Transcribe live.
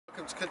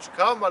to Country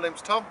Car. My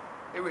name's Tom.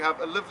 Here we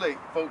have a lovely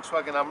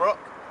Volkswagen Amarok.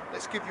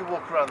 Let's give you a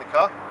walk around the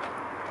car.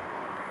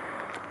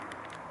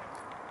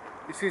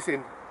 This is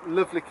in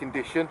lovely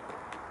condition.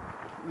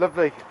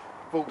 Lovely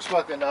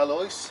Volkswagen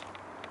alloys.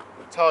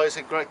 The tyres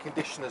in great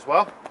condition as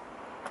well.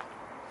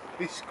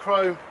 This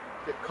chrome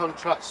that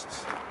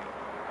contrasts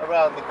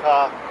around the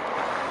car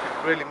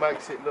really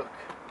makes it look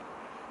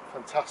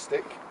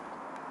fantastic.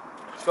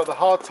 It's got the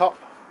hard top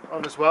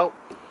on as well.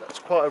 That's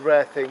quite a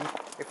rare thing.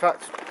 In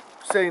fact,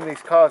 seeing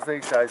these cars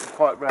these days are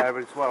quite rare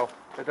as well.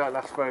 They don't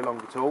last very long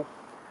at all.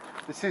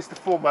 This is the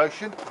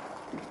 4Motion.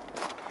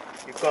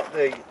 You've got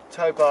the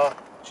tow bar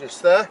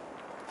just there.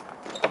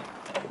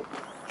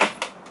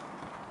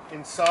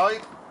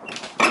 Inside,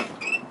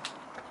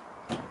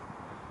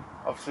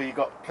 obviously you've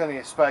got plenty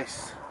of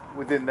space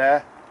within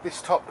there.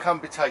 This top can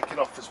be taken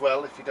off as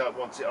well if you don't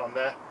want it on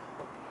there.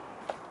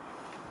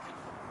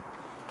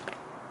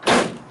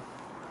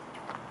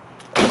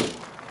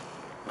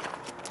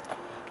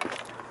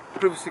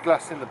 Privacy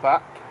glass in the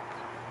back.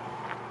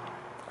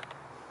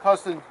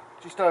 Car's done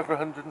just over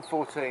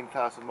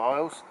 114,000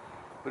 miles,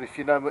 but if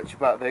you know much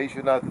about these,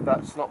 you know that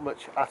that's not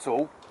much at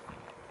all.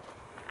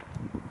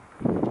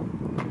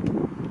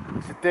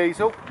 It's a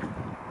diesel,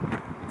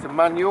 it's a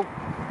manual.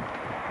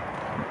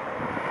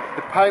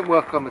 The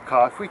paintwork on the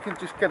car, if we can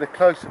just get a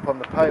close-up on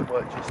the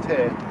paintwork just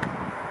here,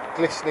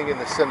 glistening in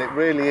the sun, it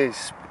really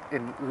is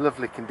in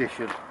lovely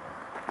condition.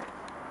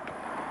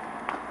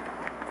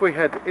 If we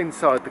head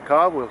inside the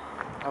car, we'll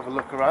have a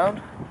look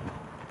around.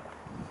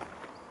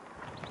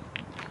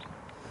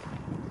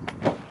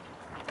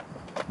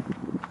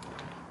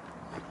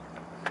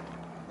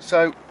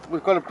 So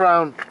we've got a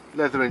brown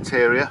leather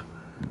interior,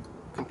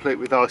 complete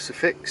with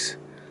Isofix.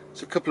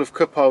 There's a couple of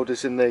cup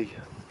holders in the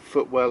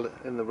footwell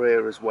in the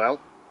rear as well.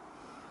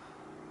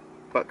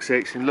 Back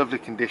seats in lovely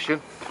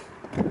condition.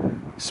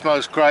 It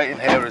smells great in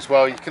here as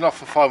well. You can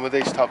often find with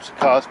these types of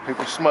cars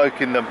people smoke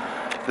in them.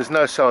 There's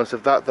no signs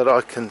of that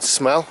I can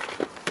smell.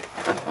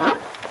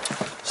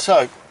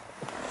 So,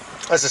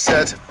 as I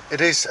said,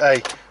 it is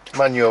a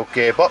manual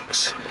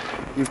gearbox.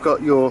 You've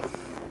got your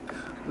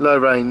low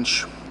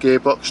range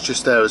gearbox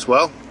just there as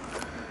well.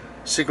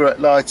 Cigarette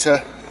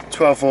lighter,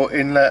 12-volt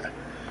inlet,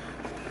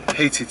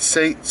 heated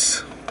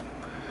seats,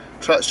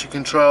 traction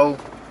control,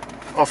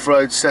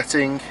 off-road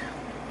setting,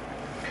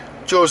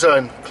 dual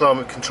zone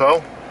climate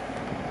control.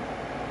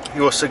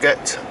 You also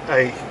get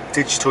a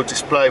digital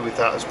display with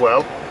that as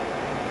well.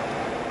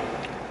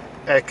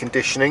 Air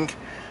conditioning.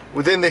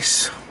 Within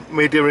this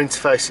media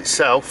interface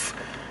itself,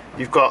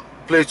 you've got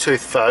Bluetooth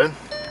phone.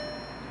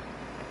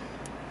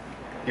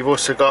 You've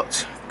also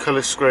got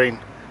colour screen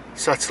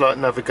satellite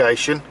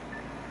navigation,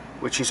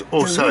 which is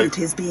also, the route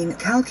is being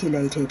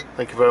calculated.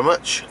 Thank you very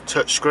much,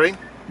 touch screen.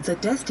 The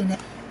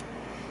destination.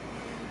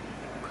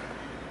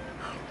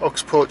 Aux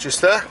port just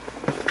there.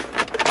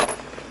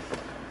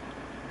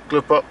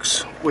 Glove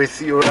box with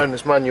your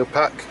owner's manual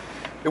pack.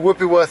 It would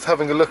be worth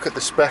having a look at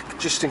the spec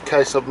just in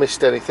case I've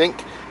missed anything.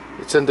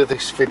 It's under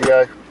this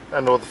video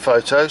and all the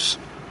photos.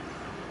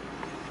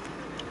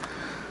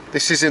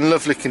 This is in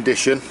lovely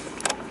condition.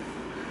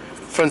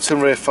 Front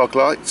and rear fog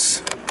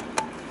lights.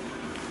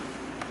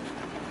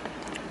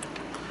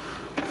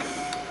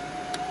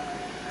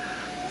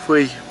 If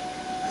we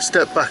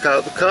step back out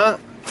of the car,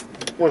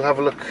 we'll have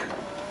a look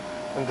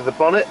under the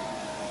bonnet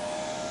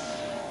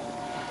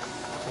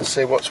and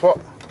see what's what.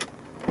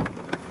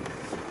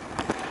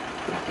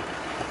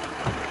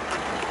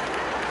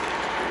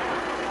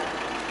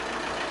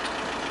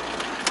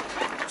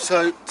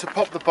 So to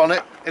pop the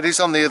bonnet, it is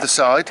on the other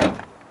side.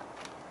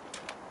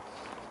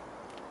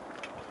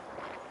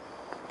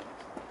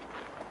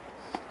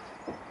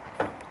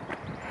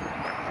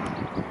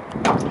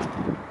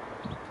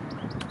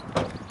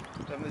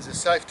 Then there's a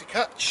safety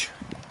catch,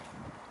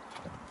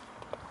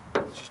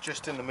 which is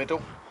just in the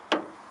middle.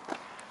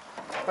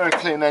 Very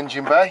clean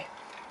engine bay.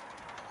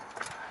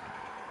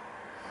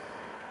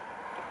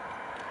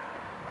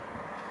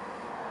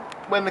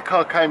 When the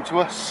car came to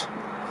us,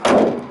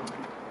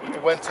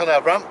 it went on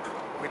our ramp.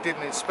 We did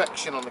an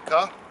inspection on the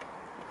car.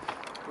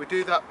 We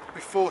do that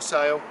before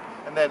sale,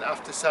 and then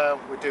after sale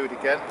we do it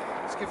again.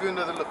 Let's give you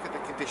another look at the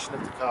condition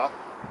of the car.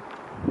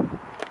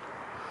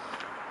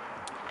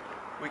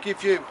 We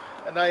give you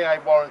an AA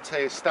warranty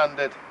as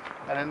standard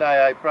and an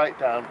AA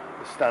breakdown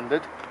as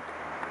standard,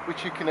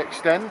 which you can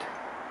extend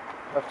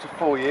up to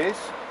 4 years.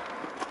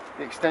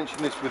 The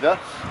extension is with us.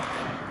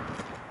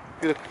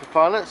 If you're looking for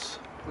finance,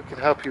 we can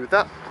help you with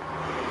that.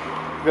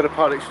 If you've got a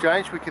part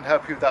exchange, we can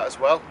help you with that as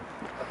well.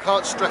 I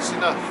can't stress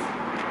enough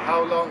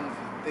how long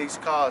these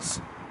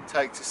cars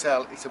take to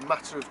sell. It's a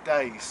matter of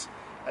days,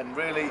 and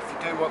really if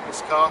you do want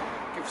this car,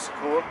 give us a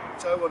call.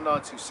 It's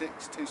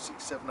 01926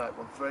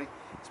 267813.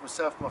 It's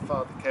myself, my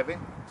father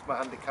Kevin. It's my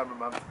handy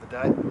cameraman for the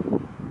day.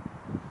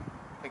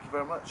 Thank you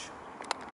very much.